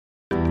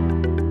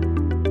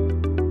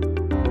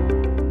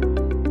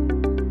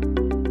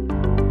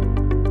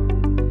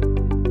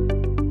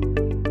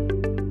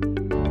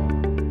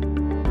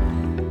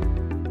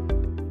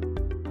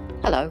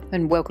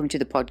and welcome to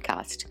the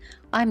podcast.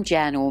 I'm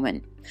Jan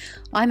Orman.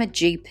 I'm a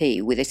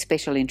GP with a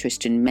special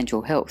interest in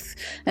mental health,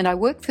 and I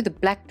work for the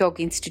Black Dog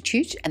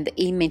Institute and the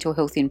eMental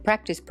Health in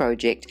Practice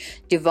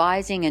project,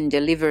 devising and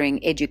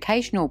delivering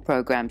educational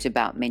programs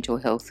about mental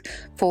health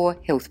for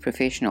health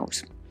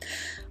professionals.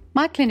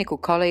 My clinical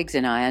colleagues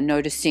and I are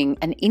noticing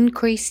an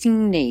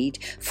increasing need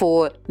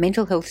for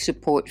mental health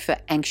support for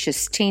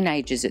anxious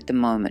teenagers at the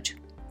moment.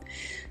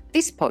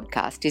 This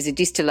podcast is a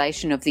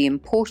distillation of the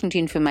important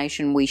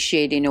information we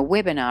shared in a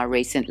webinar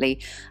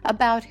recently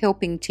about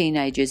helping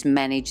teenagers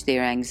manage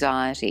their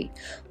anxiety,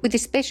 with a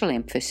special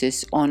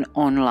emphasis on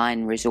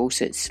online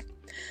resources.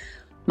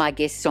 My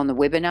guests on the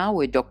webinar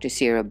were Dr.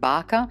 Sarah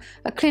Barker,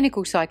 a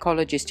clinical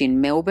psychologist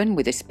in Melbourne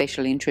with a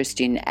special interest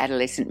in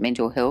adolescent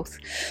mental health,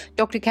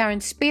 Dr. Karen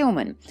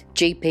Spielman,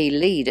 GP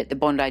lead at the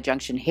Bondi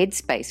Junction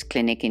Headspace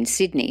Clinic in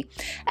Sydney,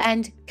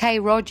 and Kay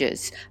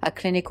Rogers, a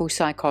clinical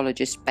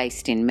psychologist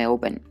based in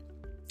Melbourne.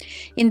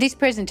 In this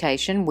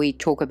presentation, we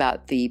talk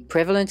about the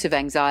prevalence of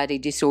anxiety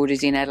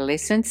disorders in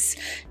adolescents,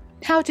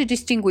 how to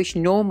distinguish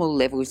normal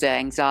levels of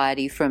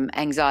anxiety from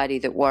anxiety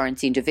that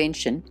warrants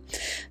intervention,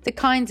 the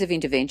kinds of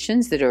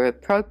interventions that are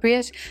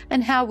appropriate,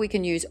 and how we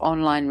can use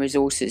online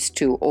resources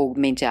to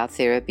augment our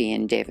therapy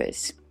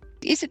endeavours.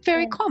 Is it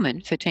very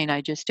common for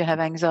teenagers to have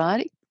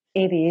anxiety?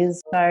 It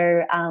is.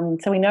 So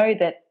we know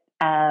that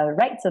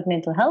rates of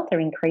mental health are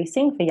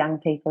increasing for young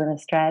people in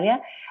Australia,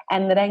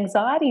 and that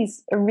anxiety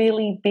is a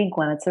really big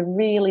one. It's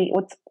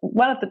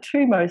one of the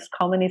two most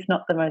common, if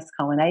not the most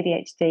common.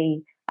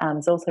 ADHD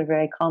is also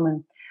very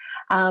common.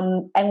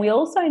 And we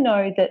also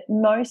know that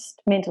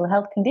most mental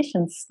health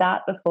conditions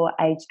start before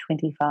age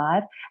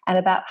 25, and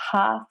about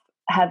half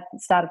have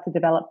started to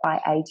develop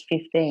by age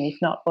 15, if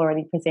not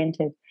already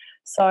presented.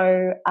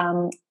 So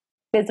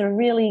there's a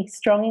really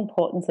strong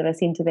importance of us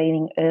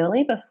intervening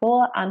early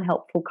before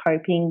unhelpful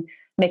coping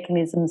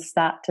mechanisms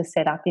start to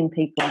set up in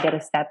people and get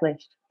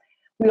established.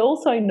 We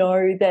also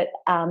know that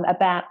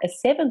about a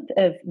seventh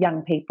of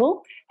young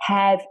people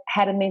have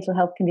had a mental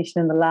health condition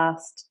in the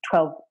last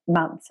 12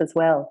 months as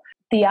well.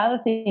 The other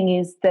thing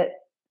is that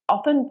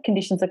often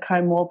conditions are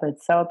comorbid.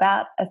 So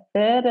about a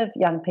third of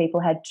young people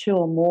had two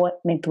or more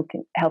mental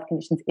health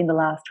conditions in the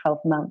last 12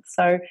 months.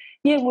 So,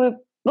 we're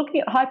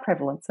looking at high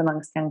prevalence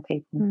amongst young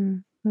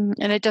people.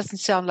 And it doesn't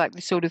sound like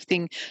the sort of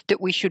thing that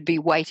we should be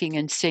waiting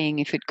and seeing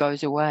if it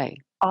goes away.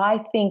 I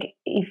think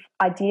if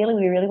ideally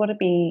we really want to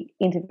be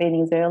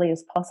intervening as early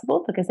as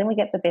possible, because then we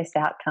get the best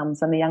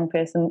outcomes and the young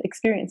person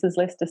experiences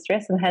less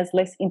distress and has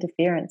less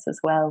interference as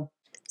well.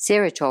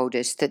 Sarah told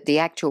us that the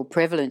actual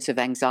prevalence of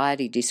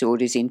anxiety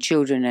disorders in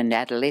children and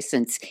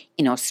adolescents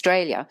in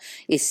Australia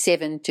is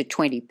 7 to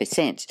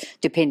 20%,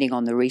 depending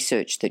on the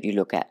research that you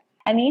look at.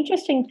 And the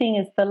interesting thing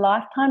is the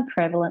lifetime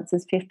prevalence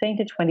is 15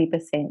 to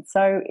 20%.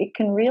 So it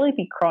can really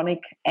be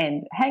chronic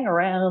and hang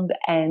around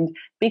and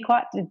be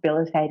quite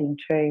debilitating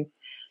too.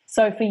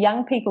 So for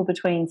young people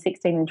between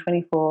 16 and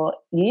 24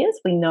 years,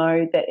 we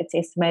know that it's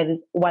estimated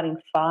 1 in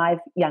 5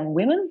 young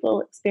women will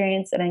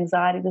experience an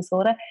anxiety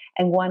disorder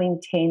and 1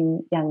 in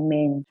 10 young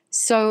men.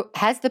 So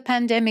has the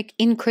pandemic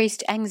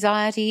increased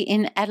anxiety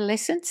in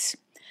adolescents?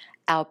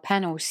 Our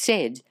panel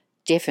said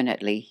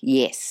definitely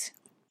yes.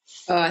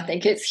 Oh, I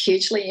think it's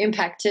hugely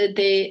impacted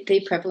the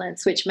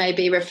prevalence, which may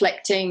be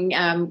reflecting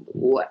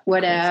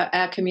what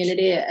our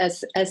community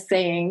is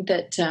seeing,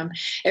 that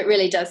it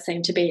really does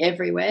seem to be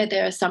everywhere.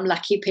 There are some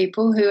lucky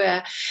people who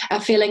are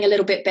feeling a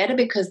little bit better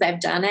because they've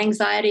done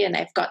anxiety and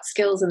they've got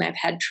skills and they've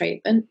had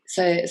treatment.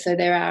 So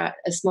there are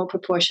a small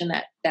proportion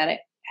that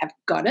have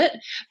got it,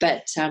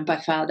 but by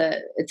far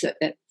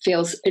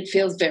it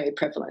feels very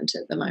prevalent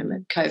at the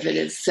moment. COVID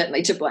is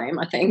certainly to blame,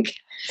 I think.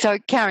 So,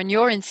 Karen,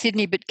 you're in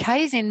Sydney, but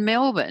Kay's in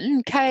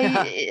Melbourne.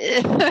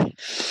 Kay,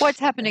 what's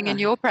happening in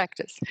your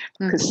practice?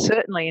 Because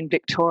certainly in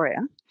Victoria,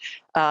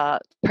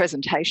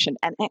 presentation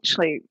and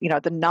actually,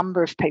 the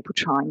number of people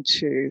trying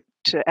to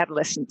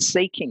adolescents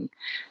seeking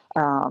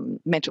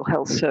mental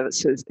health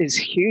services is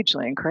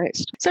hugely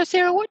increased. So,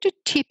 Sarah, what do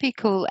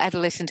typical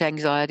adolescent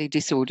anxiety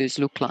disorders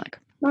look like?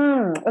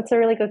 That's a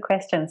really good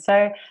question.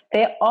 So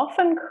they're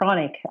often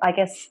chronic, I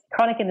guess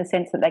chronic in the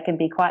sense that they can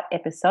be quite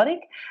episodic,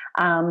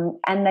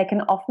 and they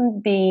can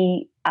often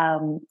be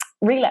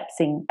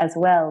relapsing as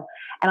well.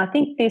 And I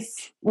think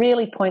this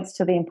really points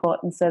to the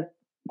importance of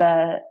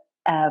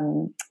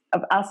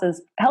of us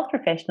as health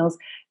professionals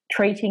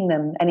treating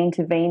them and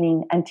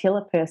intervening until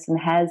a person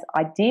has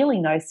ideally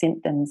no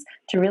symptoms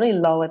to really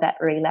lower that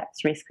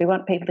relapse risk. We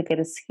want people to get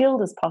as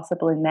skilled as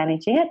possible in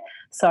managing it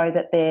so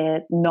that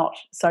they're not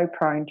so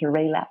prone to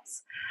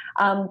relapse.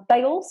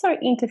 They also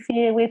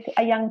interfere with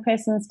a young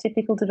person's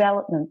typical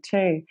development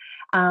too.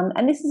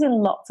 And this is in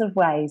lots of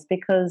ways,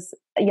 because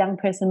a young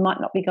person might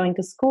not be going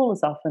to school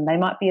as often. They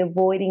might be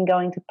avoiding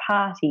going to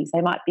parties. They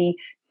might be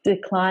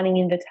declining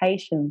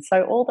invitations.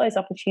 So all those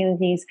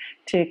opportunities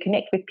to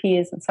connect with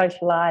peers and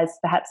socialise,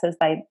 perhaps as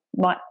they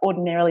might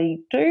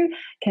ordinarily do,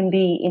 can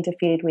be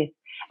interfered with.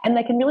 And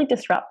they can really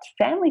disrupt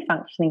family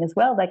functioning as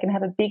well. They can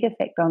have a big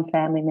effect on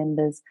family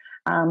members,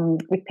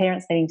 with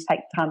parents needing to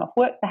take time off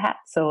work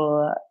perhaps,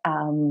 or,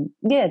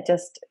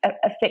 just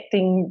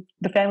affecting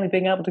the family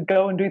being able to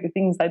go and do the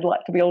things they'd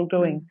like to be all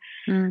doing.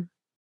 Mm.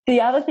 The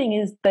other thing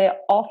is they're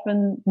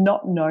often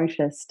not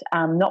noticed,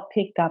 not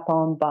picked up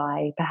on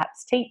by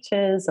perhaps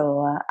teachers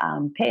or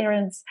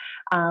parents,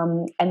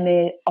 and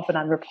they're often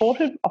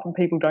unreported. Often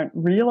people don't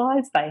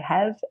realise they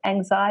have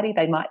anxiety.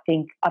 They might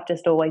think, I've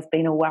just always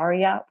been a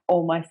worrier.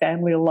 All my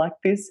family are like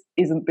this.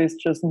 Isn't this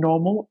just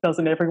normal?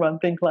 Doesn't everyone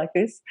think like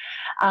this?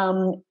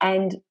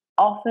 And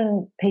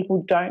often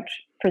people don't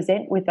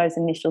present with those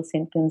initial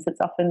symptoms.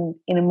 It's often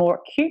in a more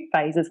acute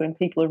phases when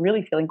people are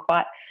really feeling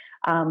quite,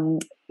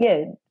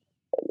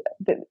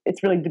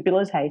 it's really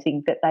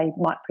debilitating that they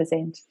might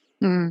present.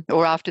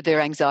 Or after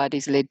their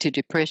anxiety's led to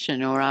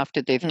depression, or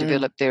after they've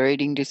developed their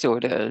eating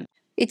disorder.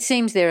 It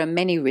seems there are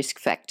many risk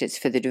factors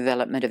for the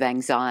development of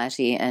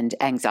anxiety and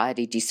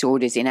anxiety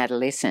disorders in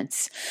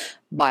adolescence.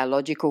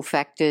 Biological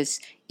factors,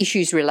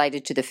 issues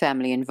related to the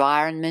family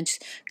environment,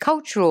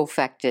 cultural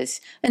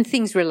factors, and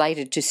things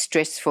related to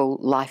stressful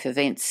life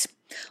events.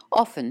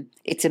 Often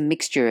it's a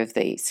mixture of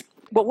these.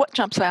 Well, what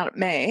jumps out at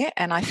me,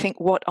 and I think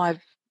what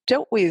I've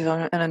dealt with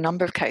in a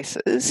number of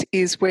cases,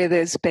 is where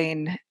there's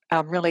been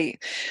really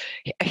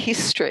a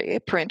history, a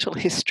parental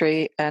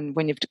history, and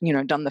when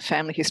you've done the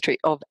family history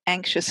of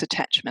anxious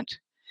attachment,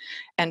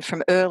 and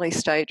from early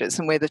stages,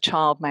 and where the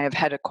child may have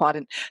had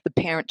the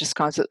parent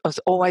describes it as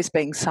always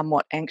being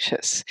somewhat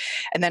anxious,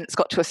 and then it's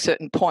got to a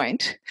certain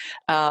point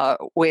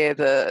where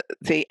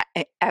the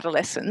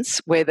adolescence,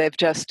 where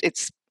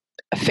it's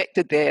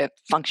affected their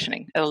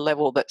functioning at a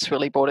level that's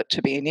really brought it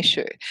to be an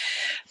issue.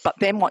 But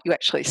then what you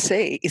actually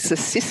see is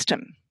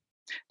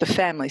the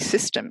family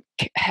system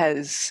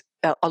has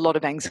a lot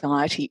of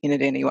anxiety in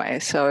it anyway.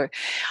 So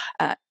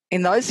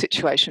in those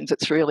situations,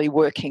 it's really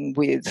working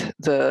with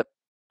the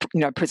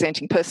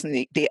presenting person,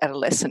 the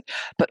adolescent,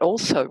 but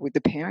also with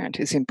the parent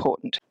is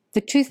important.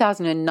 The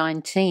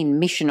 2019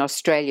 Mission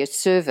Australia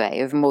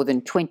survey of more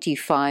than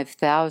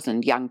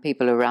 25,000 young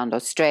people around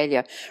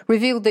Australia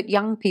revealed that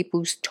young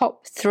people's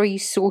top 3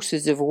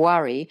 sources of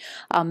worry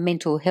are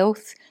mental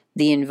health,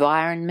 the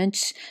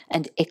environment,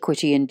 and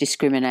equity and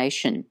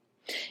discrimination.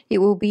 It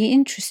will be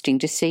interesting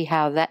to see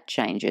how that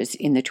changes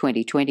in the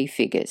 2020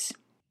 figures.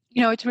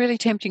 It's really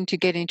tempting to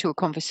get into a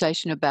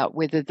conversation about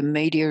whether the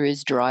media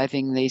is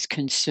driving these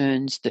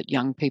concerns that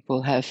young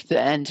people have.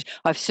 And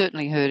I've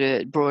certainly heard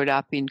it brought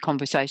up in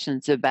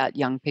conversations about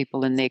young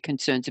people and their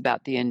concerns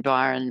about the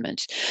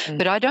environment.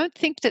 But I don't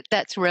think that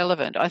that's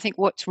relevant. I think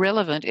what's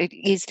relevant, it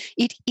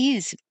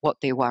is what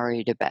they're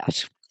worried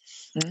about.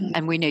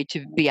 And we need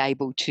to be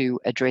able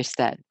to address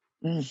that.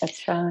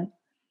 That's right.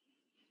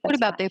 What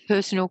about their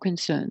personal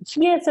concerns?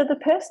 Yeah, so the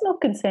personal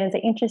concerns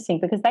are interesting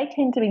because they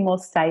tend to be more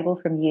stable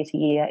from year to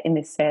year in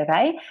this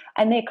survey,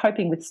 and they're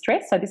coping with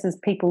stress. So this is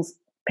people's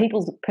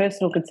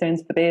personal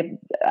concerns for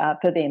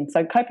them.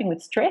 So coping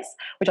with stress,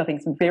 which I think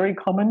is very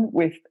common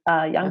with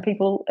young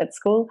people at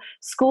school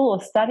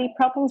or study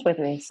problems,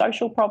 whether they're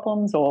social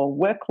problems or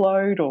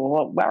workload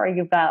or worrying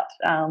about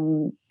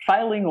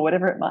failing or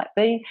whatever it might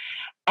be,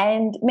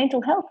 and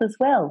mental health as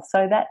well.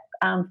 So that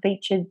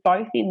featured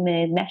both in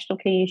their national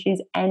key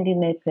issues and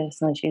in their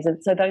personal issues.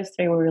 And so those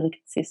 3 were really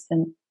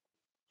consistent.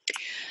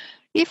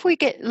 If we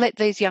let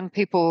these young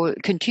people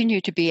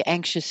continue to be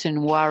anxious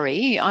and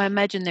worry, I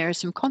imagine there are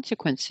some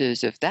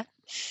consequences of that.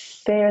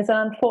 There is an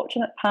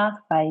unfortunate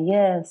pathway,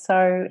 yeah.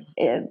 So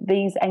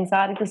these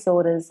anxiety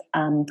disorders,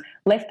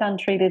 left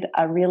untreated,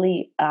 are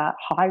really a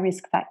high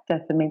risk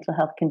factor for mental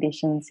health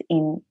conditions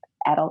in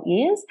adult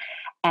years.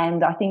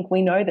 And I think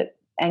we know that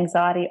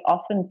anxiety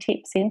often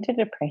tips into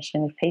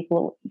depression if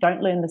people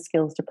don't learn the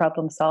skills to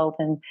problem solve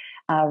and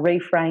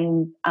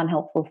reframe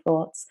unhelpful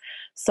thoughts.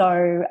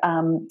 So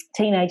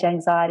teenage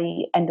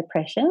anxiety and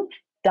depression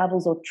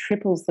doubles or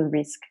triples the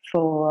risk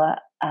for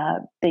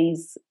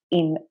these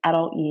in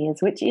adult years,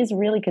 which is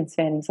really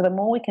concerning. So the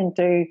more we can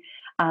do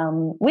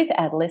with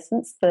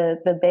adolescents,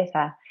 the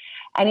better.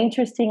 And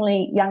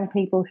interestingly, young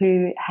people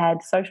who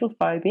had social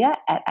phobia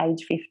at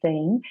age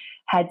 15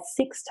 had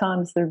 6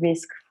 times the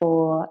risk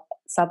for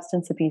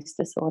substance use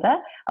disorder,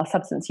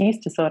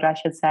 I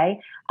should say,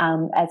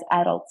 as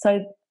adults.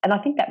 So, and I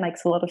think that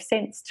makes a lot of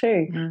sense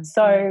too.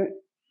 So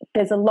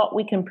there's a lot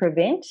we can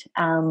prevent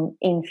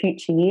in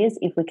future years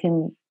if we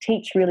can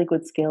teach really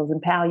good skills,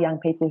 empower young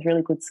people with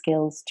really good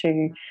skills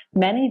to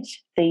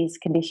manage these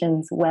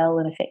conditions well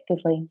and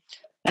effectively.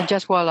 And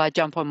just while I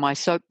jump on my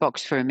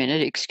soapbox for a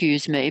minute,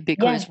 excuse me,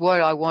 because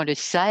what I want to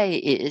say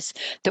is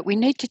that we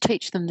need to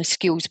teach them the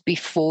skills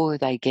before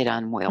they get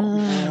unwell,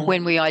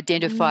 when we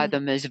identify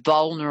them as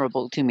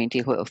vulnerable to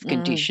mental health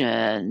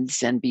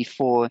conditions and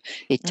before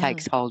it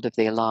takes hold of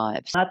their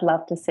lives. I'd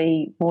love to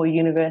see more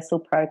universal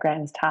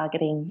programs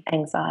targeting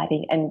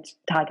anxiety and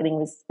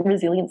targeting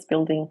resilience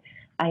building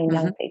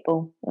young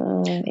people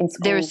in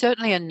school. There are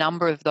certainly a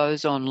number of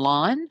those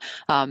online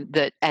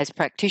that as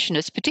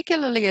practitioners,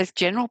 particularly as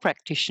general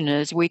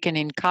practitioners, we can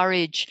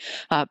encourage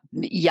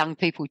young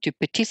people to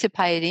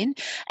participate in,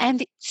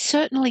 and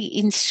certainly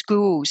in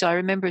schools. I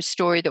remember a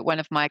story that one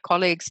of my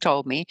colleagues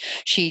told me.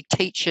 She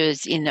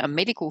teaches in a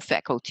medical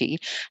faculty,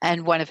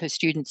 and one of her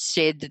students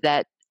said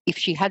that if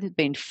she hadn't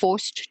been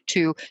forced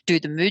to do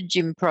the Mood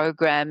Gym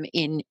program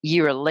in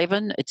year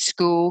 11 at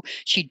school,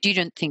 she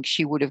didn't think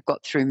she would have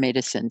got through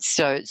medicine.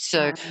 So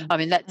I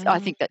mean, I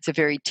think that's a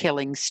very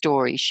telling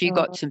story. She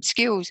got some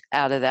skills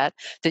out of that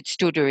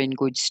stood her in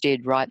good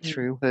stead right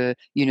through her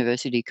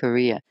university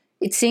career.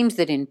 It seems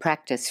that in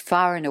practice,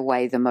 far and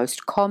away the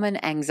most common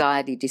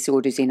anxiety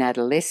disorders in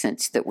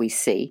adolescence that we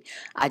see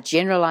are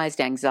generalised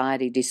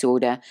anxiety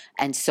disorder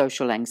and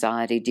social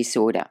anxiety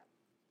disorder.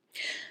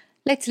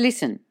 Let's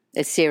listen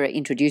as Sarah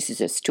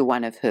introduces us to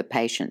one of her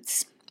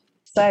patients.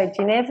 So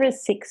Ginevra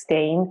is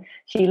 16.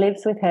 She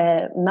lives with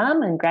her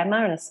mum and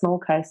grandma in a small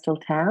coastal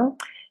town.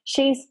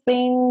 She's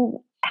been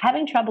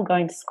having trouble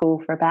going to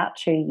school for about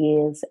 2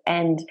 years,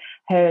 and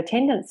her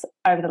attendance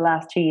over the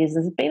last 2 years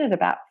has been at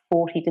about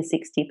 40 to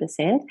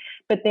 60%.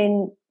 But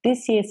then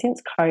this year,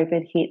 since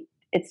COVID hit,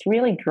 it's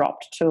really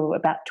dropped to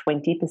about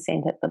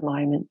 20% at the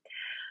moment.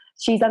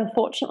 She's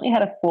unfortunately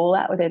had a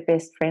fallout with her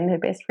best friend. Her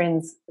best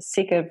friend's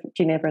sick of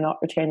Ginevra not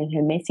returning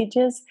her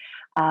messages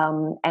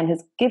and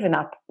has given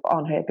up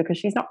on her because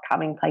she's not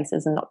coming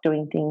places and not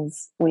doing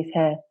things with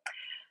her.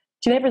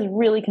 Ginevra's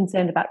really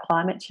concerned about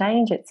climate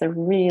change. It's a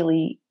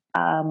really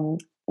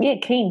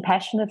keen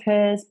passion of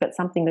hers, but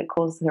something that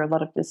causes her a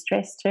lot of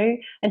distress too.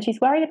 And she's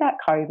worried about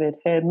COVID.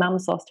 Her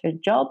mum's lost her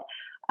job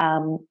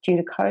due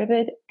to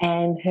COVID,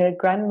 and her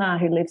grandma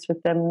who lives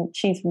with them,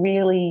 she's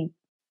really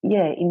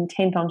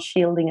intent on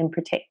shielding and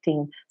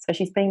protecting. So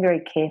she's being very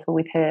careful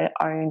with her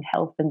own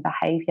health and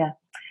behaviour.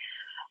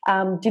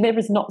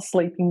 Ginevra's not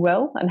sleeping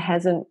well and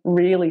hasn't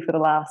really for the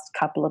last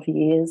couple of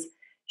years.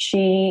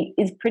 She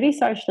is pretty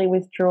socially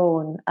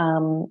withdrawn.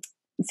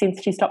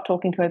 Since she stopped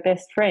talking to her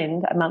best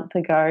friend a month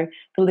ago,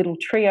 the little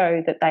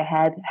trio that they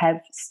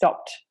have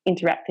stopped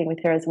interacting with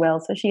her as well.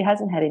 So she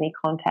hasn't had any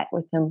contact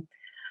with them.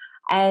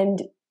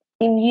 And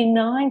in Year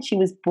 9, she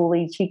was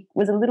bullied. She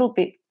was a little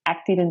bit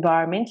active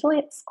environmentally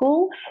at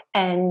school,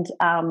 and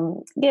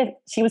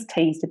she was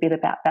teased a bit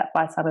about that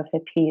by some of her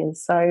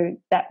peers. So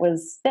that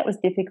was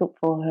difficult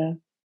for her.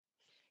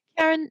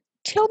 Karen,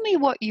 tell me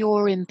what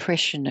your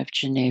impression of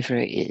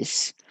Ginevra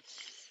is.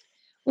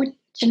 Well,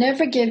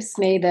 Ginevra gives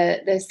me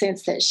the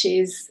sense that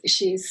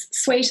she's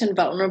sweet and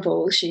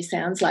vulnerable. She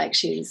sounds like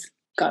she's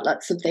got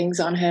lots of things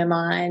on her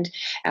mind,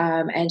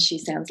 and she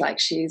sounds like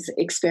she's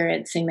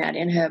experiencing that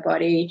in her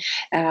body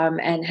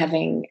and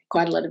having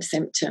quite a lot of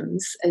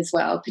symptoms as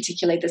well.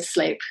 Particularly the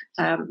sleep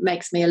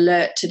makes me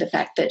alert to the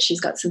fact that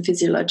she's got some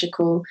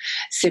physiological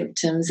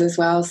symptoms as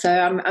well. So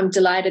I'm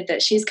delighted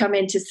that she's come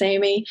in to see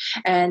me,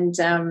 and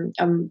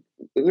I'm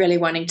really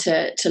wanting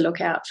to look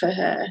out for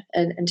her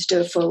and to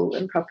do a full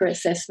and proper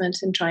assessment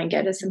and try and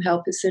get her some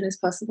help as soon as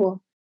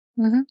possible.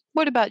 Mm-hmm.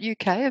 What about you,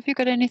 Kay? Have you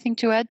got anything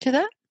to add to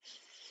that?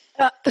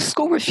 The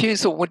school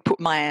refusal would put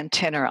my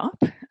antenna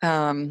up,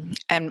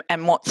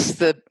 and what's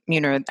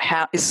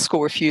how is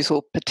school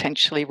refusal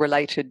potentially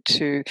related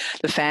to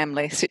the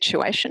family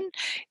situation?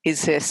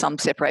 Is there some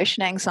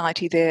separation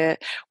anxiety there?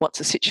 What's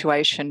the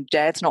situation?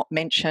 Dad's not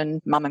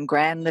mentioned, mum and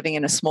gran living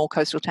in a small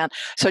coastal town.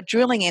 So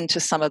drilling into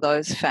some of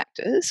those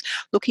factors,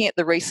 looking at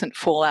the recent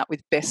fallout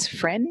with best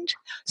friend.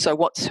 So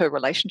what's her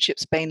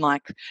relationships been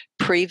like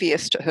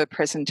previous to her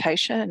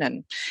presentation,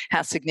 and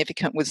how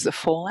significant was the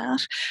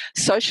fallout?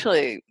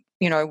 Socially,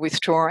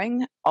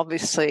 withdrawing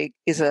obviously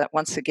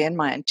once again,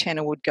 my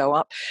antenna would go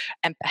up,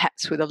 and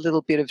perhaps with a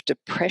little bit of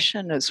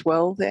depression as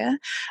well there.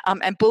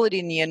 And bullied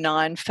in Year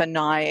 9 for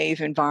naive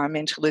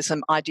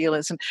environmentalism,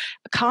 idealism,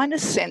 a kind of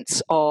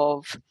sense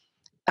of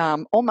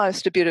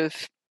almost a bit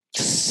of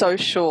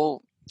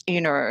social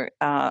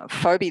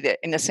phobia there,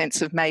 in the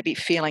sense of maybe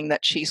feeling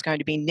that she's going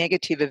to be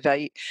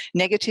negatively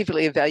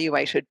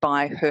evaluated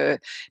by her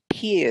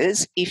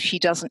peers if she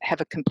doesn't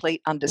have a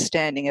complete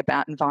understanding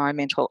about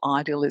environmental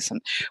idealism,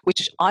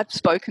 which I've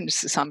spoken to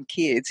some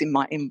kids in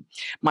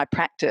my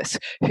practice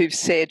who've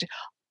said,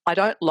 I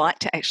don't like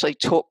to actually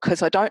talk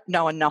because I don't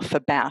know enough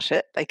about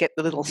it. They get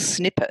the little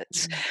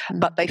snippets,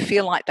 but they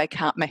feel like they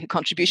can't make a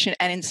contribution.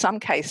 And in some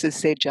cases,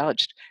 they're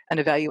judged and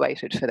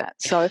evaluated for that.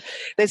 So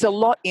there's a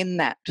lot in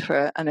that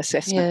for an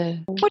assessment.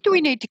 Yeah. What do we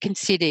need to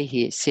consider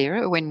here,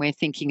 Sarah, when we're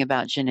thinking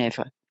about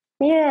Ginevra?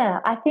 Yeah,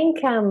 I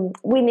think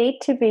we need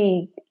to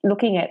be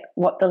looking at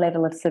what the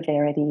level of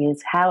severity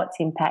is, how it's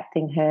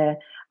impacting her,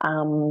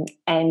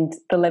 and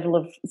the level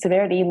of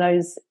severity in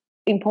those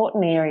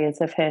important areas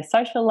of her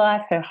social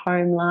life, her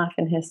home life,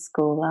 and her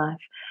school life.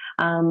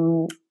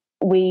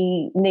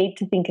 we need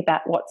to think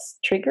about what's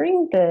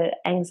triggering the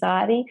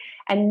anxiety,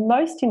 and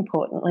most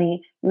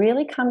importantly,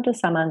 really come to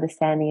some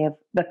understanding of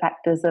the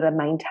factors that are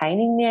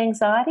maintaining the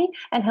anxiety,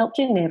 and help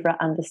Ginevra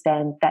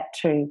understand that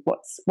too.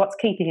 What's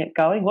keeping it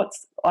going?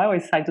 I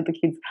always say to the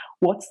kids,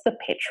 what's the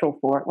petrol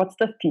for it? What's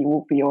the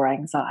fuel for your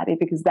anxiety?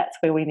 Because that's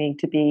where we need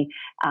to be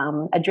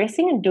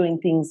addressing and doing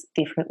things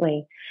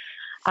differently.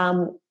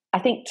 I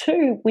think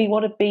too, we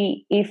want to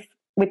be,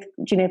 with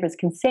Ginevra's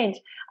consent,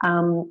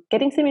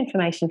 getting some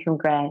information from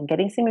Gran,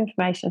 getting some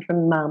information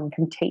from mum,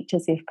 from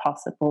teachers if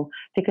possible,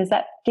 because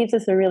that gives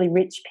us a really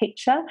rich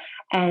picture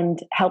and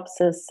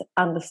helps us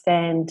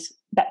understand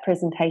that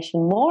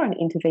presentation more and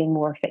intervene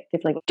more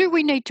effectively. Do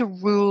we need to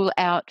rule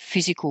out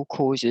physical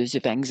causes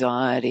of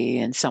anxiety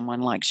in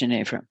someone like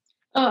Ginevra?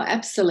 Oh,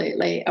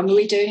 absolutely. I mean,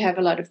 we do have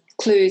a lot of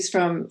clues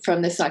from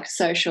the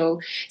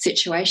psychosocial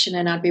situation,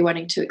 and I'd be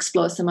wanting to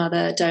explore some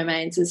other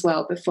domains as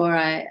well before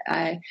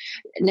I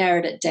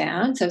narrowed it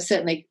down. So I've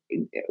certainly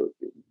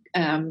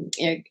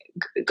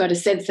got a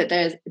sense that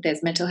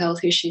there's mental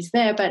health issues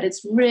there, but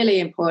it's really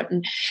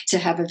important to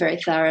have a very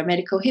thorough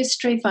medical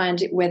history,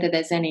 find whether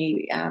there's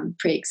any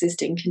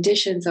pre-existing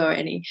conditions or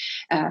any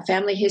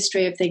family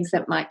history of things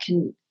that might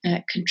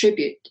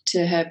contribute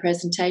to her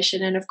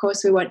presentation. And of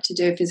course, we want to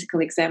do a physical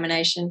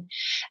examination,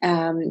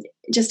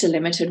 just a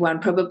limited one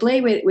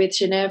probably with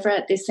Ginevra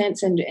at this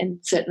sense, and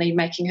certainly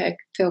making her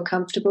feel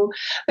comfortable.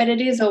 But it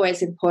is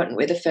always important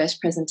with a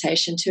first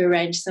presentation to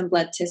arrange some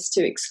blood tests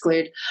to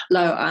exclude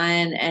low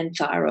iron and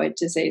thyroid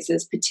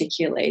diseases,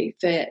 particularly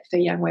for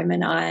young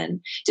women.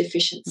 Iron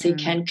deficiency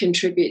can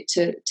contribute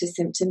to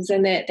symptoms,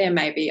 and there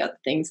may be other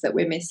things that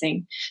we're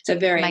missing. So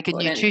very Make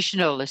important. a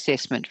nutritional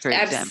assessment, for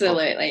example.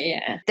 Absolutely,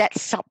 yeah.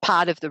 That's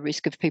part of the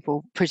risk of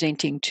people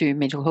presenting to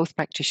mental health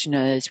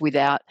practitioners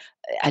without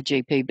a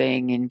GP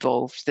being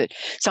involved, that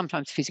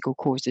sometimes physical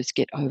causes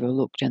get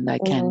overlooked and they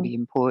can be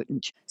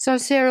important. So,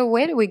 Sarah,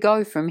 where do we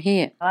go from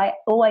here? I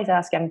always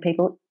ask young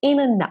people, in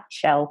a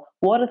nutshell,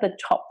 what are the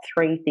top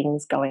 3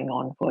 things going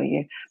on for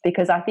you?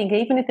 Because I think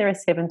even if there are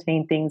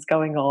 17 things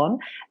going on,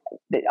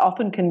 it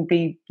often can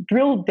be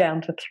drilled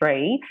down to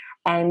 3,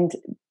 and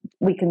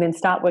we can then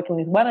start working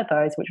with one of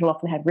those, which will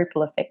often have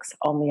ripple effects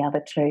on the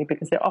other 2,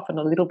 because they're often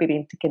a little bit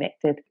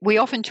interconnected. We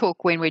often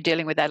talk when we're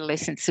dealing with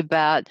adolescents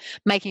about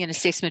making an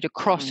assessment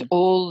across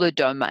all the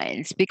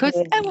domains, because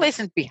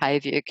adolescent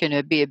behaviour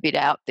can be a bit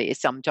out there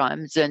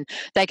sometimes, and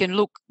they can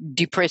look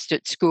depressed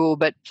at school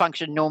but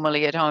function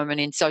normally at home and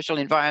in social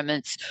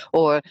environments,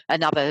 or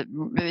another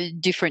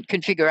different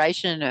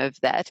configuration of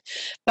that.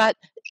 But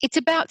it's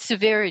about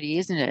severity,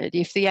 isn't it?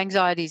 If the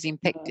anxiety is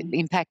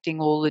impacting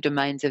all the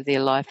domains of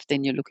their life,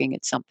 then you're looking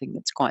at something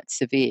that's quite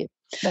severe.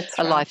 That's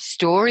a life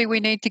story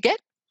we need to get.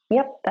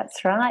 Yep,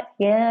 that's right.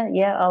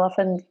 Yeah. I'll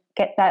often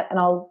get that,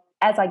 and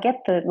as I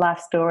get the life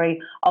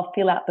story, I'll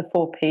fill out the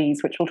 4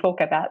 Ps, which we'll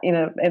talk about in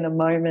a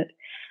moment.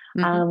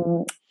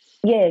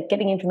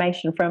 Getting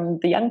information from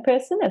the young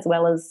person as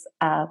well as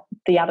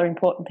the other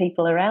important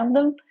people around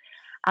them,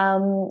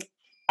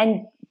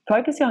 and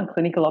focusing on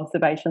clinical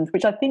observations,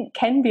 which I think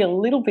can be a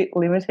little bit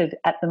limited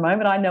at the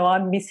moment. I know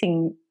I'm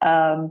missing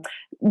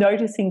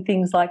noticing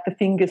things like the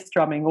finger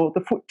strumming or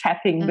the foot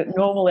tapping that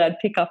normally I'd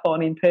pick up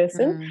on in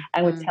person,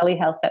 and with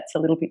telehealth that's a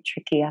little bit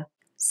trickier.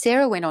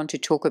 Sarah went on to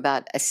talk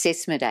about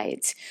assessment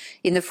aids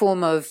in the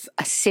form of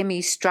a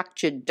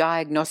semi-structured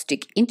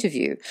diagnostic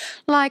interview,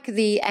 like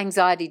the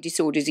anxiety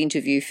disorders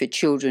interview for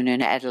children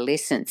and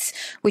adolescents,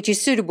 which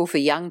is suitable for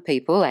young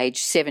people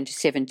aged 7 to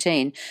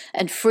 17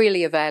 and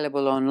freely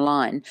available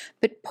online,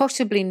 but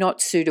possibly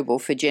not suitable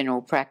for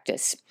general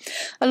practice,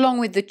 along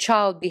with the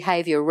child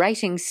behaviour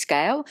rating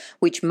scale,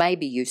 which may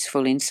be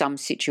useful in some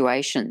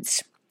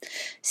situations.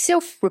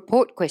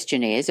 Self-report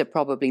questionnaires are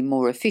probably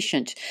more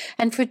efficient,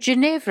 and for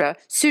Ginevra,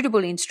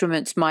 suitable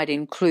instruments might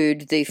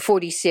include the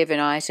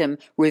 47-item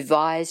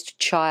Revised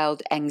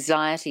Child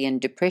Anxiety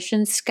and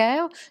Depression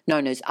Scale,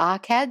 known as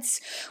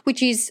RCADS,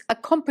 which is a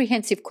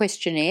comprehensive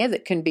questionnaire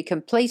that can be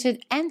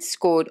completed and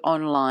scored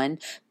online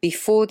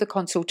before the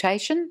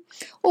consultation,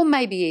 or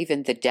maybe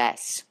even the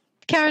DASS.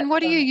 Karen,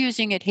 what are you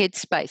using at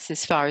Headspace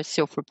as far as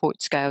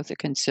self-report scales are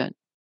concerned?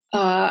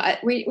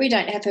 We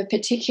don't have a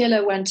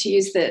particular one to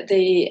use.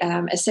 The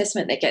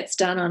assessment that gets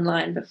done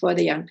online before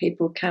the young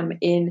people come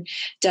in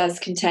does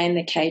contain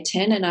the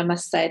K10, and I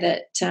must say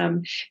that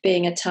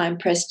being a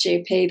time-pressed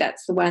GP,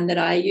 that's the one that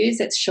I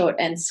use. It's short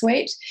and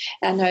sweet.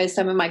 I know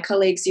some of my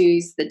colleagues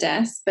use the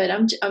DASS, but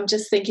I'm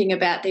just thinking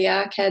about the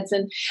RCADS,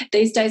 and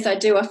these days I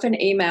do often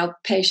email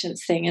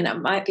patients thing, and it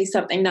might be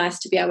something nice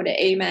to be able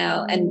to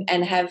email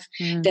and have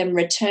them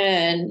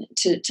return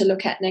to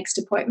look at next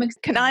appointment.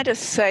 Can I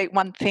just say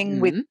one thing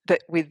with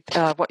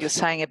what you're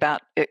saying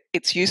about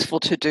it's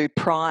useful to do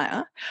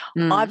prior?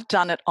 I've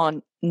done it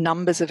on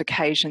numbers of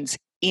occasions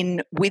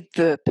with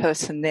the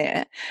person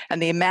there,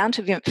 and the amount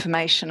of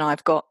information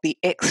I've got, the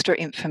extra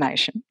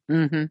information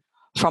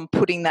from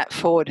putting that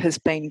forward has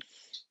been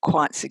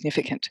quite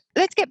significant.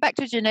 Let's get back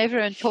to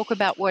Ginevra and talk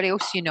about what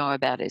else you know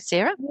about it,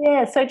 Sarah.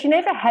 Yeah, so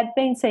Ginevra had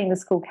been seeing the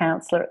school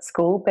counsellor at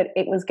school, but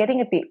it was getting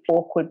a bit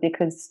awkward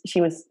because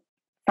she was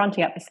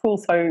fronting up to school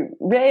so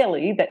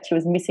rarely that she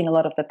was missing a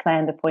lot of the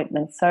planned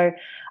appointments. So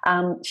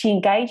she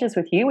engages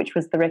with you, which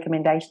was the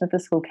recommendation of the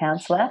school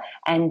counsellor,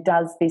 and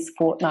does this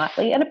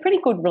fortnightly, and a pretty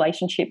good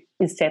relationship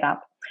is set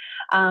up.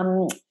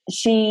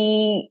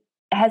 She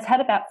has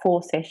had about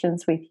 4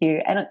 sessions with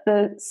you, and at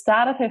the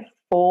start of her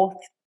 4th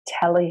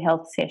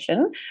telehealth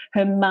session,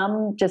 her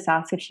mum just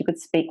asked if she could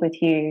speak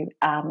with you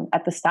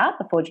at the start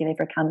before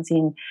Ginevra comes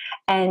in,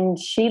 and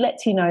she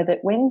lets you know that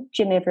when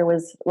Ginevra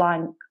was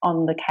lying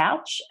on the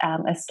couch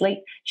asleep,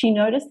 she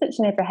noticed that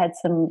Ginevra had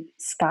some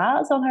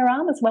scars on her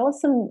arm, as well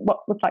as some what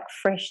looked like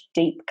fresh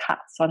deep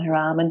cuts on her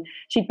arm, and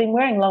she'd been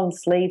wearing long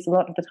sleeves a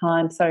lot of the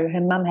time, so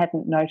her mum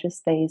hadn't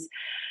noticed these.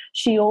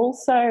 She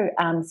also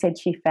said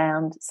she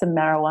found some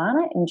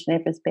marijuana in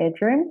Ginevra's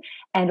bedroom,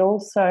 and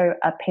also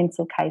a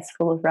pencil case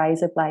full of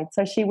razor blades.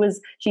 So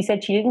she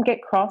said she didn't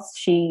get cross.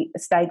 She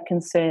stayed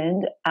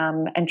concerned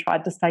and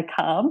tried to stay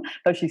calm,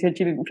 though she said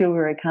she didn't feel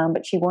very calm,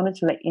 but she wanted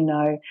to let you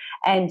know.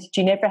 And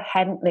Ginevra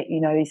hadn't let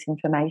you know this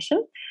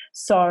information.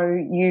 So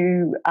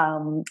you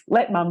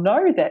let Mum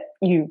know that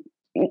you're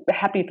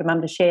happy for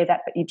Mum to share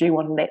that, but you do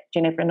want to let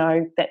Ginevra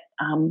know that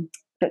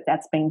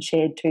that's been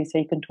shared too, so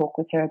you can talk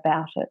with her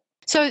about it.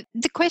 So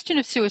the question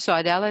of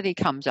suicidality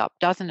comes up,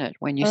 doesn't it,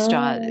 when you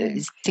start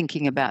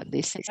thinking about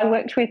this? I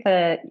worked with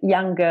a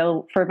young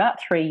girl for about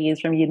 3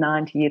 years, from year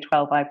 9 to year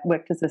 12. I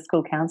worked as a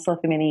school counsellor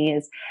for many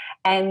years,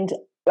 and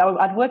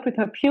I'd worked with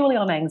her purely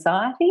on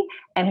anxiety,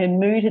 and her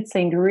mood had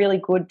seemed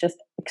really good, just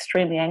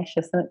extremely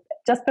anxious. And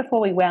just before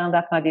we wound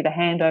up and I did a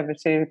handover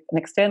to an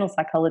external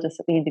psychologist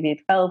at the end of year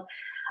 12,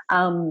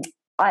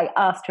 I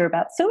asked her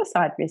about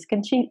suicide risk,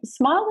 and she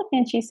smiled at me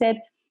and she said,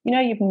 "You know,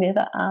 you've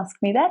never asked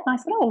me that." And I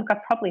said, "Oh, look, I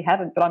probably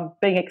haven't, but I'm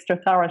being extra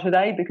thorough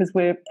today because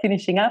we're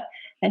finishing up."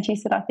 And she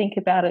said, "I think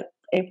about it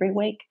every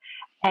week."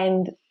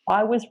 And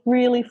I was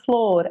really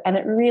floored, and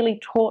it really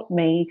taught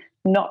me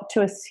not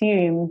to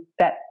assume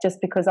that just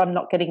because I'm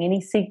not getting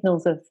any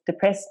signals of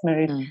depressed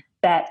mood,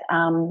 that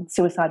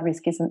suicide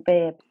risk isn't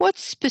there. What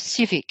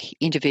specific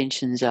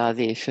interventions are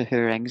there for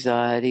her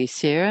anxiety,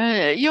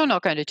 Sarah? You're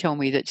not going to tell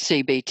me that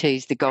CBT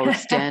is the gold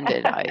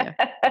standard, are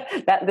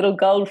you? That little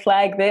gold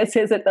flag there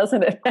says it,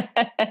 doesn't it?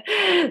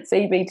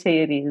 CBT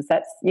it is.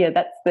 That's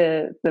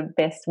the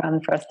best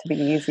one for us to be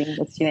using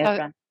with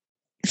Ginevra.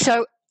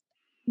 So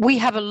we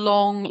have a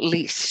long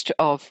list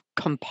of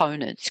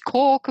components,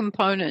 core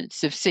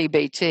components of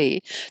CBT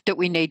that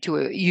we need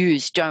to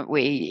use, don't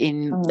we,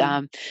 in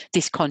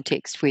this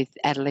context with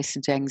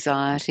adolescent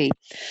anxiety.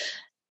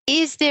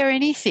 Is there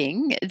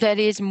anything that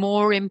is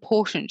more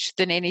important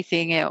than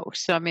anything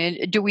else? I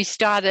mean, do we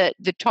start at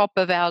the top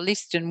of our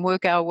list and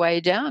work our way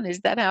down?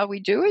 Is that how we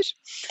do it?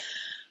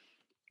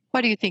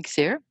 What do you think,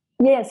 Sarah?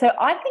 Yeah, so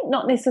I think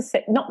not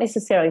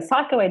necessarily.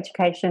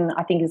 Psychoeducation,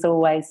 I think, is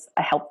always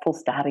a helpful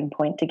starting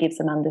point to give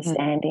some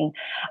understanding.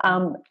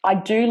 I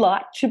do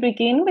like to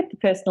begin with the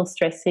personal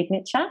stress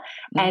signature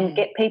and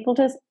get people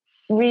to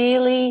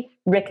really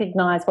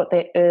recognise what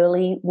their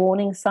early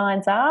warning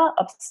signs are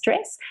of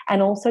stress,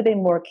 and also their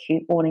more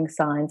acute warning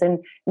signs, and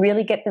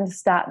really get them to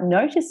start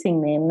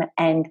noticing them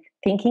and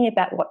thinking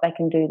about what they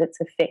can do that's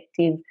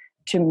effective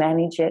to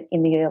manage it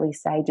in the early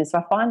stages. So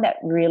I find that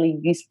really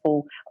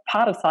useful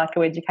part of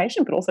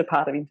psychoeducation, but also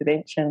part of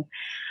intervention.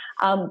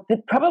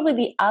 Probably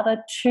the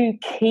other 2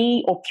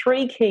 key or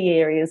 3 key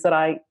areas that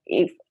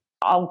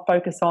I'll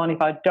focus on if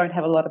I don't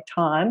have a lot of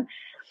time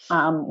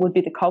would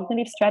be the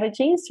cognitive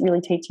strategies,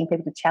 really teaching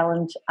people to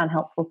challenge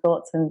unhelpful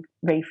thoughts and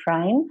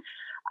reframe.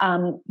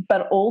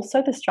 But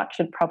also the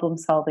structured problem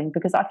solving,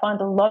 because I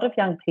find a lot of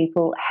young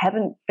people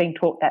haven't been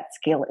taught that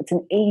skill. It's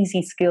an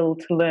easy skill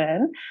to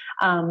learn,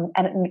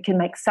 and it can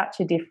make such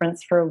a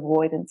difference for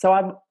avoidance.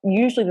 So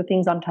usually the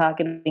things I'm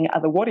targeting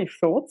are the what if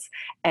thoughts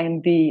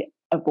and the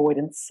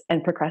avoidance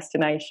and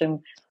procrastination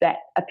that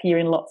appear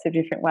in lots of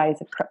different ways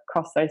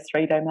across those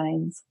 3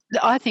 domains.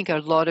 I think a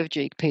lot of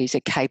GPs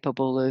are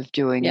capable of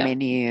doing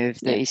many of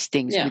these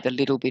things with a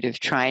little bit of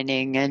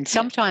training, and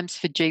sometimes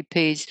for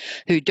GPs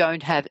who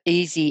don't have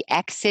easy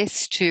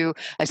access to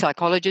a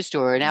psychologist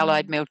or an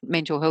allied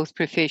mental health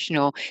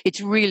professional, it's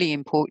really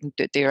important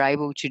that they're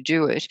able to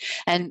do it.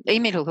 And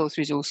e-mental health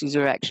resources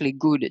are actually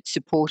good at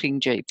supporting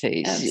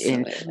GPs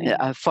in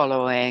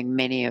following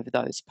many of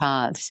those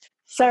paths.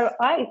 So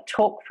I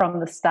talk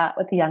from the start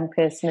with the young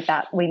person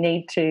about we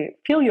need to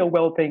fill your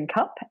wellbeing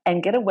cup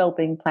and get a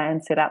wellbeing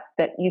plan set up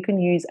that you can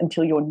use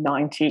until you're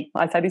 90.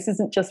 I say this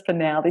isn't just for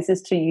now, this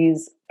is to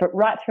use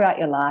right throughout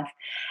your life.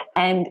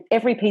 And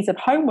every piece of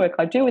homework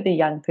I do with a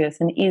young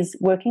person is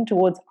working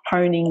towards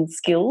honing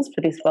skills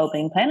for this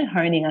wellbeing plan and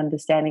honing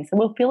understanding. So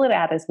we'll fill it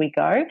out as we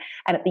go,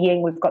 and at the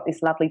end we've got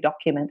this lovely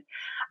document.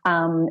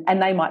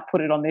 And they might put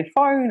it on their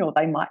phone, or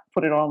they might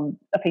put it on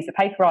a piece of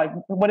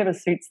paper, whatever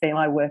suits them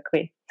I work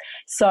with.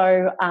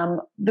 So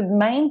the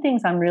main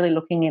things I'm really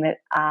looking at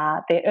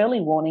are their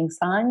early warning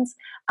signs,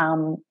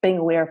 being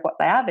aware of what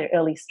they are, their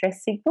early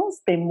stress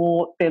signals,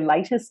 their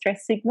later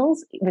stress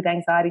signals with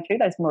anxiety too,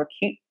 those more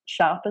acute,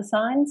 sharper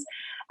signs,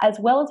 as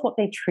well as what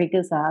their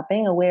triggers are,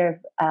 being aware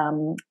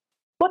of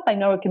what they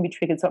know can be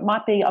triggered. So it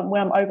might be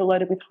when I'm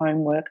overloaded with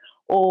homework,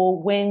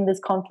 or when there's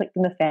conflict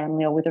in the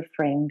family or with a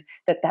friend,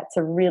 that's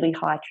a really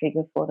high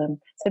trigger for them.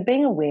 So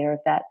being aware of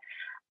that.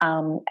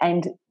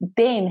 And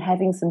then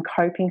having some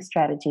coping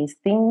strategies,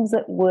 things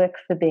that work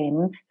for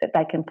them that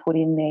they can put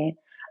in there.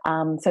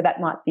 So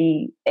that might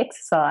be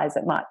exercise,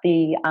 it might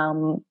be,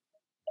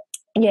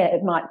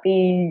 it might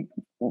be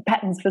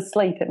patterns for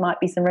sleep, it might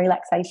be some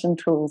relaxation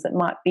tools, it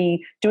might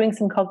be doing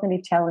some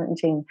cognitive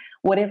challenging,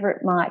 whatever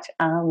it might,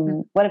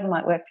 whatever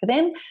might work for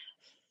them.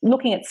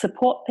 Looking at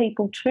support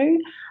people too,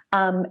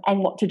 and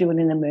what to do in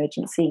an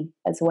emergency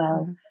as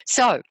well.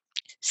 So,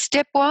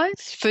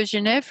 stepwise for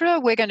Ginevra,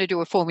 we're going to do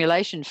a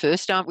formulation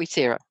first, aren't we,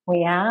 Sarah?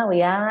 We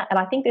are. And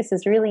I think this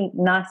is really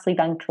nicely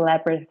done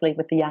collaboratively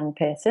with the young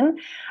person.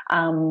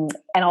 And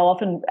I'll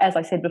often, as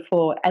I said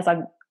before, as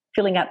I'm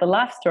filling out the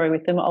life story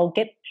with them, I'll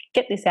get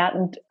this out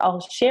and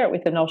I'll share it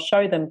with them. I'll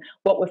show them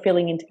what we're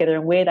filling in together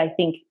and where they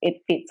think it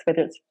fits,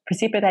 whether it's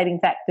precipitating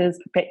factors,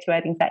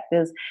 perpetuating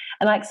factors.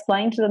 And I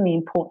explain to them the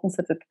importance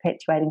of the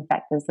perpetuating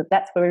factors,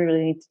 that's where we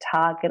really need to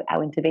target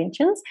our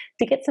interventions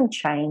to get some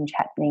change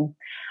happening.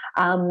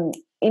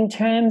 In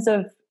terms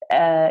of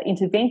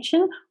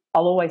intervention,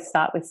 I'll always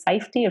start with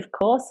safety, of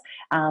course,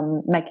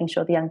 making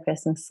sure the young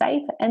person's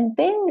safe, and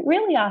then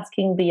really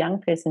asking the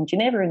young person,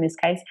 Ginevra in this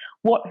case,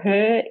 what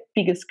her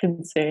biggest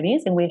concern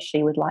is and where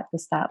she would like to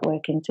start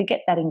working to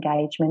get that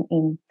engagement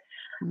in.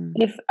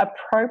 If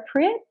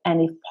appropriate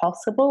and if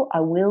possible, I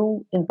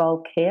will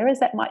involve carers.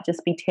 That might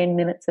just be 10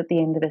 minutes at the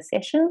end of a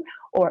session,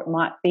 or it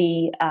might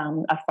be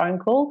a phone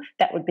call.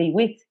 That would be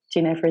with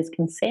Ginevra's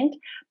consent.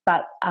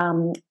 But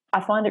I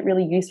find it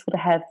really useful to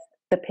have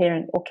the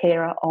parent or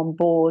carer on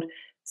board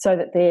so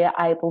that they're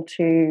able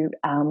to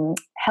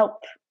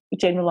help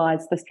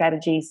generalise the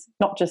strategies,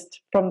 so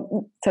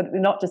that they're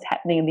not just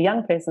happening in the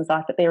young person's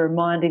life, but they're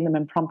reminding them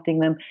and prompting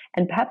them,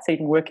 and perhaps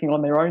even working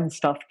on their own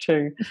stuff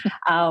too.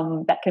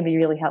 That can be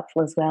really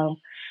helpful as well.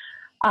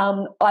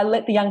 I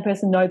let the young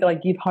person know that I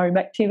give home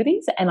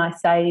activities, and I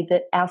say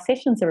that our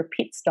sessions are a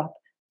pit stop.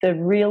 The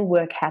real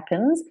work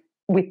happens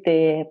with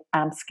their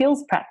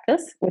skills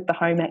practice, with the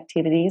home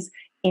activities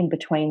in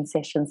between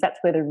sessions. That's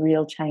where the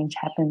real change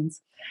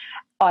happens.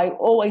 I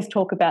always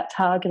talk about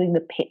targeting the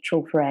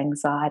petrol for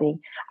anxiety,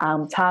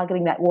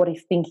 targeting that what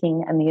if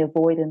thinking and the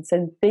avoidance,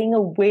 and being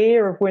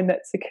aware of when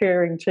that's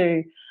occurring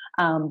too,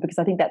 because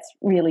I think that's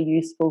really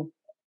useful.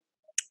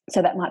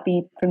 So that might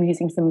be from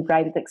using some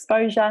graded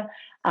exposure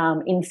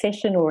in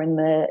session or in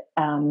the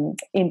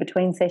in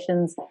between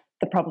sessions,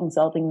 the problem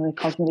solving and the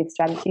cognitive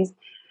strategies.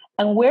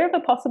 And wherever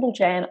possible,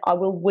 Jan, I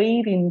will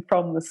weave in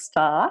from the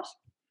start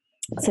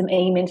some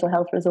mental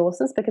health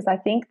resources, because I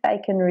think they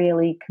can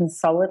really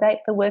consolidate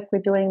the work we're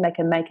doing. They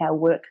can make our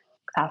work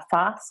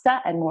faster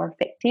and more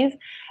effective.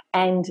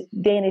 And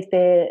then if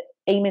their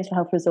mental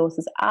health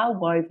resources are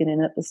woven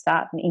in at the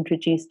start and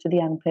introduced to the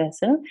young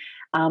person,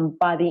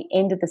 by the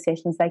end of the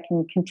sessions they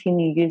can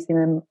continue using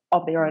them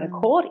of their own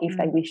accord if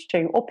they wish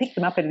to, or pick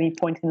them up at any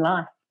point in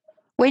life.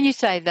 When you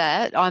say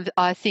that,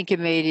 I think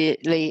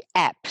immediately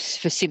apps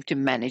for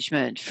symptom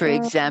management. For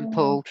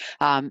example,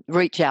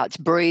 Reach Out's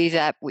Breathe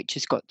app, which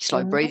has got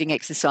slow breathing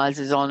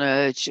exercises on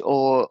it,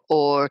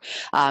 or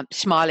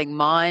Smiling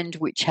Mind,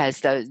 which has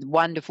those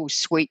wonderful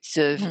suites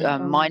of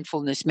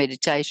mindfulness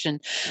meditation.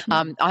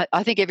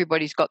 I think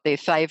everybody's got their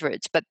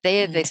favourites, but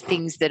they're the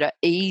things that are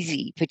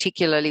easy,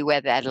 particularly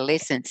with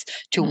adolescents,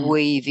 to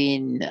weave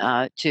in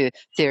to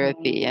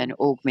therapy and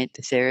augment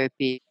the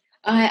therapy.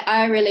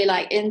 I really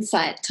like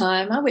Insight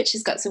Timer, which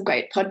has got some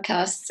great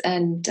podcasts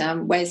and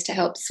ways to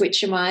help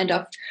switch your mind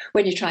off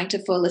when you're trying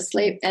to fall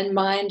asleep, and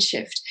Mind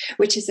Shift,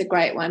 which is a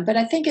great one. But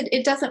I think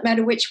it doesn't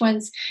matter which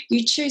ones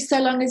you choose, so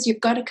long as you've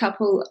got a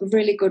couple of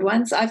really good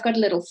ones. I've got a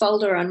little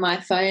folder on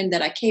my phone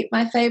that I keep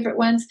my favourite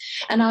ones,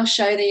 and I'll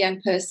show the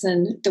young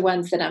person the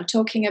ones that I'm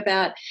talking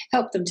about,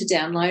 help them to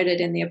download it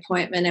in the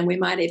appointment, and we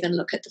might even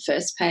look at the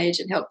first page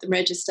and help them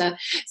register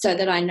so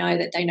that I know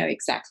that they know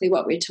exactly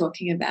what we're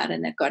talking about,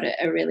 and they've got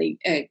a really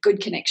good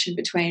connection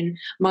between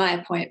my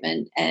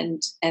appointment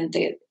and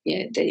the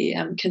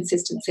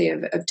consistency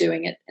of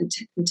doing it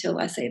until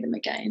I see them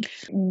again.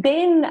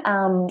 Then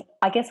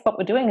I guess what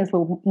we're doing is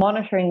we're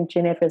monitoring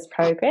Ginevra's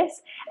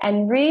progress,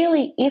 and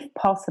really, if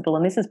possible,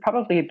 and this is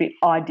probably a bit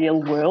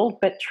ideal world,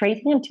 but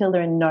treating until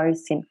there are no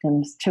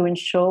symptoms to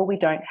ensure we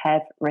don't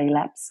have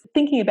relapse.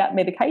 Thinking about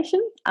medication,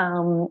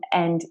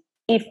 and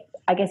if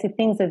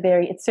things are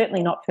it's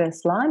certainly not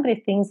first line, but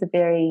if things are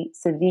very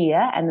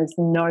severe and there's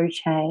no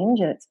change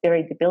and it's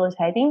very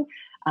debilitating,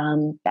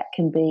 that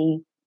can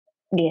be,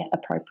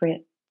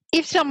 appropriate.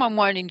 If someone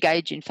won't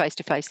engage in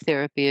face-to-face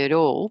therapy at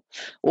all,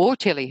 or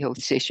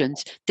telehealth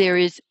sessions, there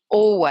is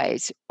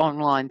always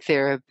online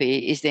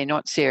therapy, is there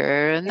not,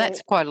 Sarah? And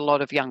that's quite a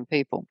lot of young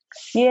people.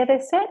 Yeah,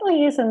 there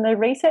certainly is, and the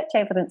research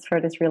evidence for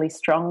it is really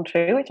strong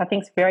too, which I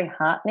think is very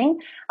heartening.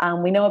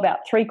 We know about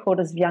 3/4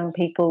 of young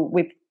people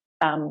with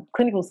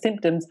clinical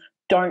symptoms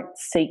don't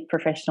seek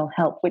professional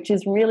help, which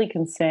is really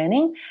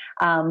concerning.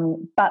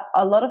 But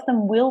a lot of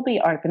them will be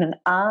open and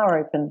are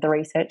open, the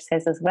research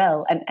says as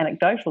well, and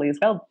anecdotally as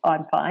well, I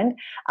find,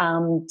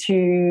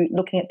 to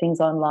looking at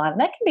things online.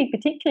 And that can be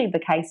particularly the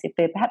case if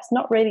they're perhaps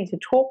not ready to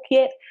talk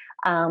yet,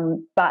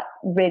 but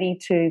ready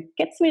to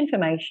get some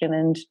information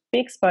and be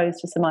exposed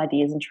to some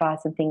ideas and try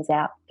some things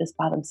out just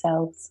by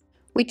themselves.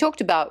 We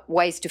talked about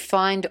ways to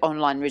find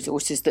online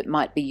resources that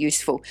might be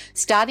useful,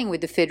 starting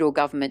with the federal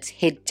government's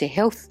Head to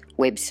Health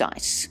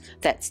website.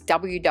 That's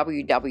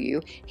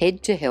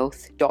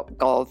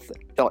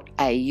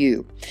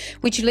www.headtohealth.gov.au,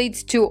 which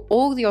leads to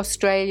all the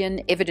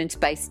Australian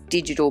evidence-based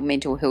digital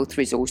mental health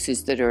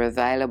resources that are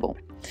available.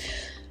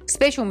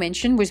 Special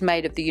mention was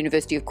made of the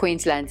University of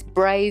Queensland's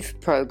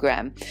BRAVE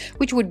program,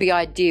 which would be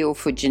ideal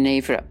for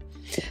Geneva.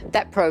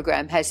 That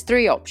program has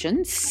 3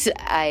 options,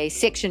 a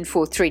section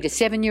for 3 to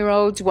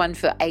 7-year-olds, one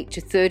for 8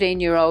 to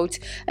 13-year-olds,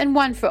 and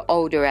one for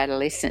older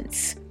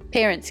adolescents.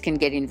 Parents can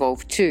get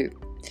involved too.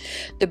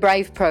 The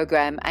BRAVE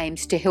program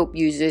aims to help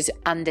users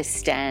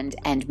understand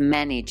and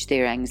manage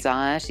their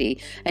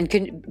anxiety and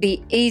can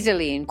be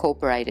easily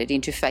incorporated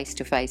into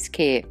face-to-face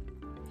care.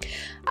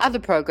 Other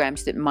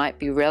programs that might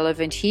be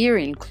relevant here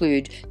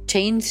include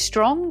Teen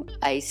Strong,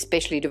 a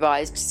specially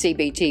devised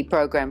CBT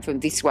program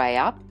from This Way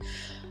Up,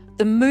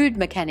 the Mood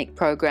Mechanic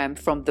program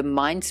from the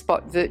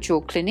MindSpot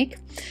Virtual Clinic,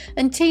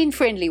 and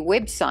teen-friendly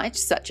websites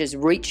such as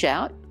Reach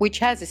Out, which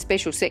has a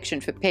special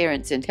section for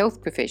parents and health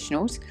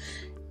professionals,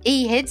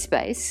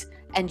 eHeadspace,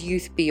 and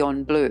Youth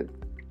Beyond Blue.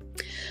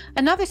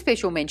 Another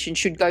special mention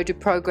should go to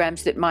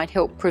programs that might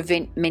help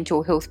prevent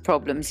mental health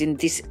problems in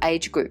this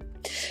age group.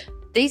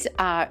 These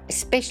are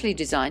especially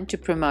designed to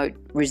promote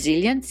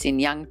resilience in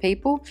young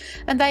people,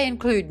 and they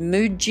include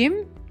Mood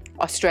Gym,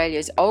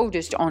 Australia's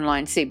oldest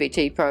online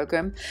CBT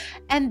program,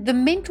 and the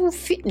mental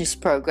fitness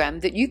program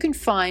that you can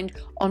find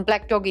on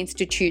Black Dog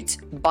Institute's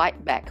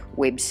Bite Back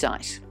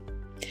website.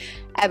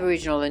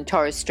 Aboriginal and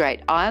Torres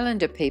Strait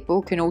Islander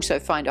people can also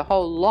find a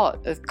whole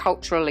lot of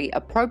culturally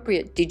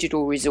appropriate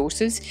digital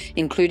resources,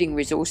 including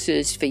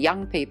resources for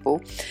young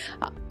people,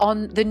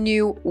 on the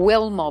new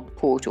Wellmob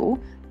portal.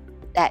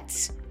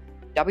 That's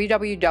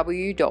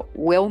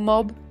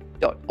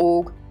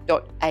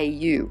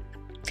www.wellmob.org.au.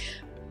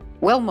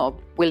 Wellmob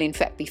will in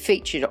fact be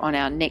featured on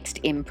our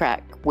next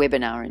MPRAC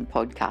webinar and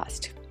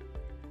podcast.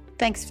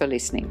 Thanks for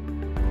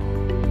listening.